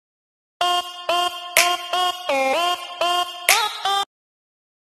Guys,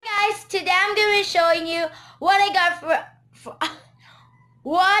 today I'm gonna be showing you what I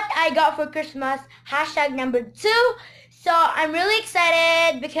got for Christmas. Hashtag number 2. So I'm really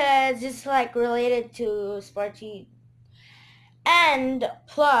excited because it's like related to sporty, and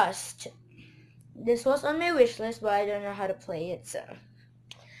plus this was on my wish list, but I don't know how to play it, so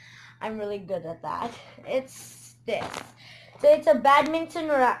I'm really good at that. It's this. So it's a badminton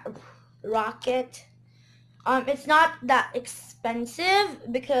racket. It's not that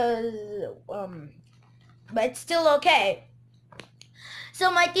expensive because but it's still okay.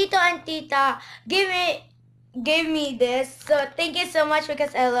 So my tito and tita gave me this. So thank you so much,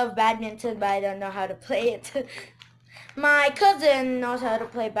 because I love badminton, but I don't know how to play it. My cousin knows how to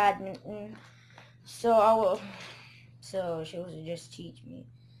play badminton, so she will just teach me.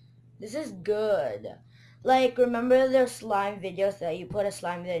 This is good. Like, remember those slime videos that you put a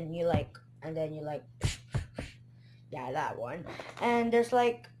slime in and then you like yeah, that one. And there's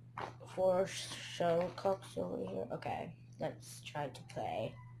like 4 shuttlecocks over here. Okay, let's try to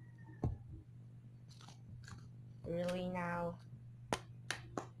play. Really now?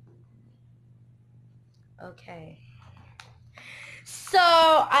 Okay. So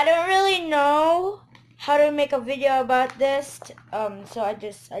I don't really know how to make a video about this. So I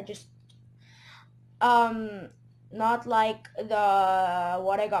just not like the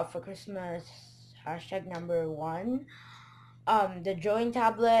what I got for Christmas hashtag number 1. The drawing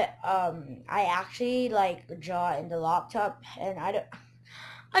tablet. I actually like draw in the laptop, and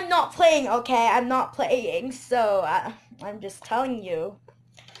I'm not playing. Okay, I'm not playing. So I'm just telling you.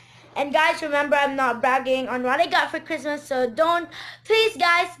 And guys, remember, I'm not bragging on what I got for Christmas, so please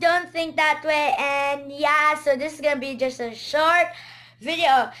guys, don't think that way. And yeah, so this is gonna be just a short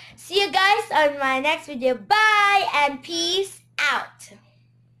video. See you guys on my next video. Bye and peace out.